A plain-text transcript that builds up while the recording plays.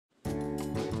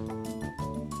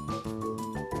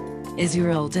Is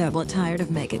your old tablet tired of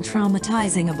making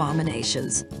traumatizing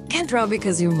abominations? Can't draw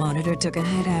because your monitor took a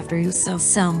hit after you saw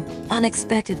some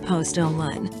unexpected post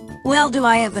online? Well, do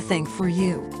I have a thing for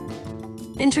you.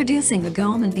 Introducing the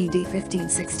GAOMON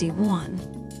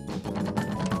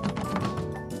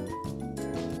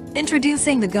PD1561.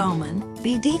 Introducing the GAOMON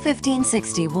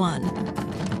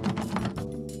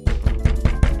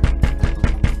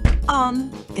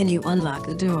PD1561. Can you unlock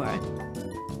the door?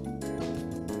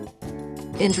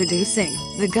 Introducing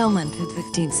the GAOMON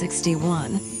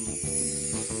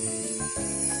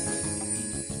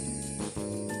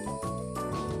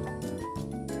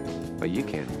PD1561. But you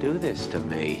can't do this to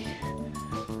me.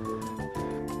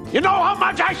 You know how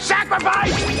much I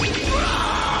sacrificed?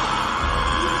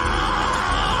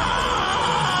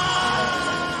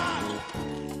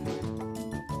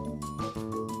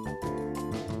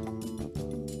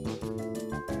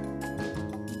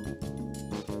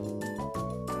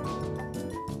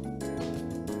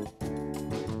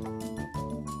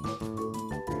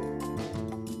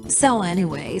 So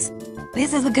anyways,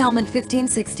 this is the GAOMON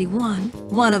 1561,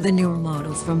 one of the newer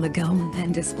models from the GAOMON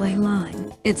pen display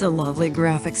line. It's a lovely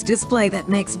graphics display that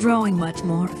makes drawing much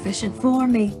more efficient for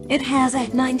me. It has a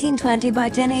 1920 by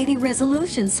 1080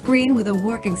 resolution screen with a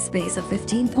working space of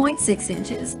 15.6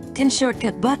 inches, 10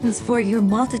 shortcut buttons for your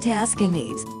multitasking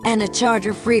needs, and a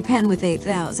charger-free pen with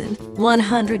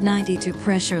 8,192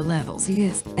 pressure levels.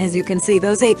 Yes, as you can see,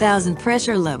 those 8,000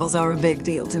 pressure levels are a big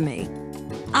deal to me.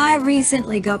 I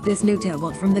recently got this new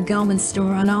tablet from the GAOMON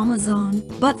store on Amazon,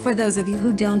 but for those of you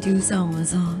who don't use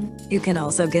Amazon, you can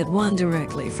also get one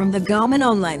directly from the GAOMON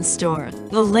online store.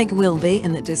 The link will be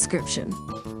in the description.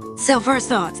 So first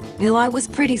thoughts, I was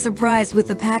pretty surprised with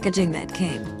the packaging that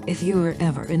came. If you were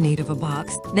ever in need of a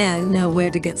box, now you know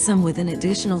where to get some with an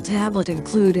additional tablet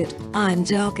included. I'm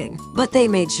joking, but they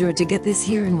made sure to get this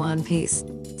here in one piece.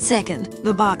 Second,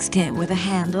 the box came with a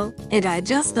handle, and I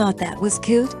just thought that was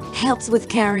cute, helps with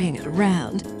carrying it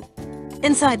around.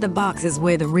 Inside the box is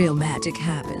where the real magic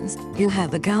happens. You have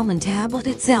the GAOMON tablet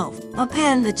itself, a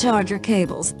pen, the charger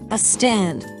cables, a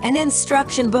stand, an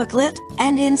instruction booklet,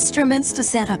 and instruments to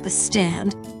set up a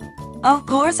stand. Of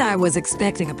course, I was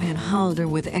expecting a pen holder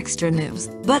with extra nibs,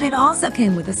 but it also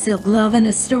came with a silk glove and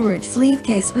a storage sleeve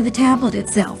case for the tablet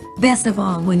itself. Best of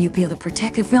all, when you peel the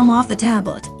protective film off the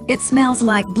tablet, it smells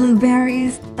like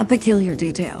blueberries, a peculiar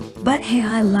detail, but hey,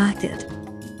 I liked it.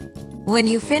 When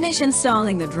you finish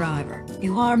installing the driver,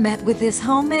 you are met with this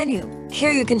home menu.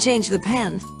 Here you can change the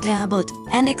pen, tablet,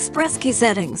 and express key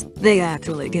settings. They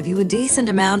actually give you a decent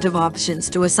amount of options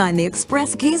to assign the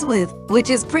express keys with, which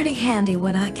is pretty handy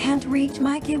when I can't reach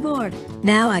my keyboard.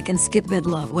 Now I can skip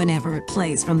BidLove whenever it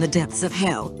plays from the depths of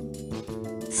hell.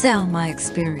 So my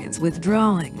experience with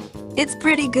drawing. It's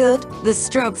pretty good, the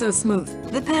strokes are smooth,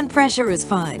 the pen pressure is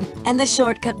fine, and the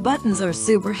shortcut buttons are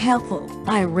super helpful.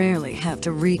 I rarely have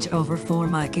to reach over for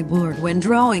my keyboard when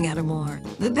drawing anymore.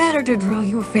 The better to draw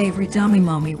your favorite dummy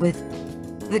mommy with.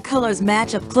 The colors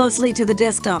match up closely to the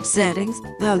desktop settings,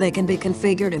 though they can be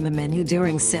configured in the menu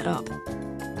during setup.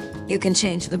 You can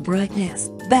change the brightness,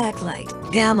 backlight,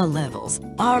 gamma levels,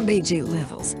 RGB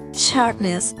levels,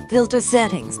 sharpness, filter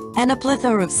settings, and a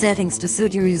plethora of settings to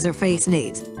suit your user face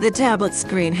needs. The tablet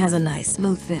screen has a nice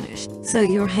smooth finish, so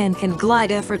your hand can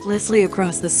glide effortlessly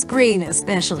across the screen,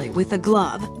 especially with a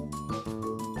glove.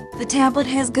 The tablet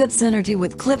has good synergy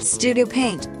with Clip Studio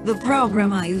Paint, the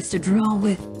program I used to draw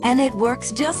with, and it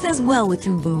works just as well with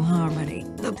Tumbo Harmony,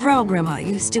 the program I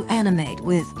used to animate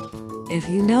with. If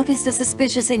you noticed a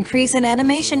suspicious increase in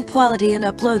animation quality and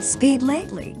upload speed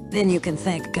lately, then you can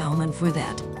thank GAOMON for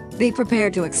that. Be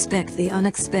prepared to expect the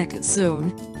unexpected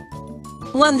soon.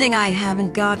 One thing I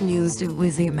haven't gotten used to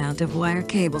is the amount of wire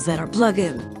cables that are plugged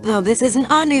in, though this isn't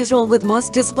unusual with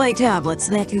most display tablets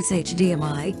that use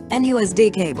HDMI and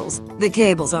USB cables. The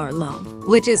cables are long,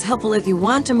 which is helpful if you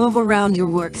want to move around your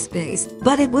workspace,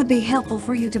 but it would be helpful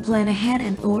for you to plan ahead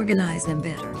and organize them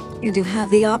better. You do have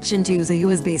the option to use a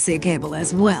USB-C cable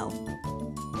as well.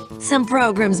 Some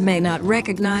programs may not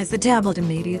recognize the tablet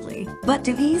immediately, but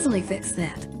to easily fix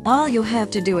that, all you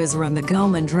have to do is run the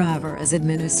GAOMON driver as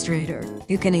administrator.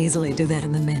 You can easily do that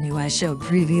in the menu I showed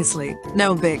previously,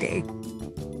 no biggie.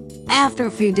 After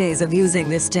a few days of using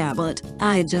this tablet,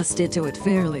 I adjusted to it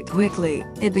fairly quickly.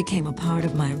 It became a part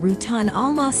of my routine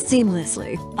almost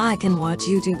seamlessly. I can watch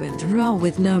YouTube and draw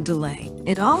with no delay.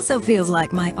 It also feels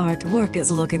like my artwork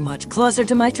is looking much closer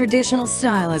to my traditional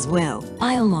style as well.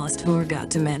 I almost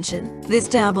forgot to mention, this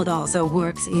tablet also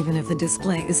works even if the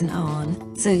display isn't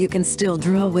on, so you can still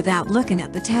draw without looking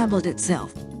at the tablet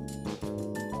itself.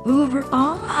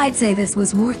 Overall, I'd say this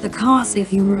was worth the cost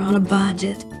if you were on a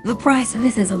budget. The price of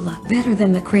this is a lot better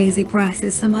than the crazy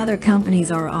prices some other companies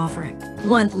are offering.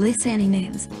 Won't list any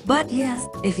names, but yes,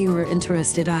 if you were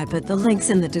interested I put the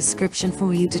links in the description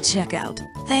for you to check out.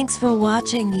 Thanks for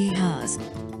watching,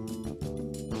 yeehaws.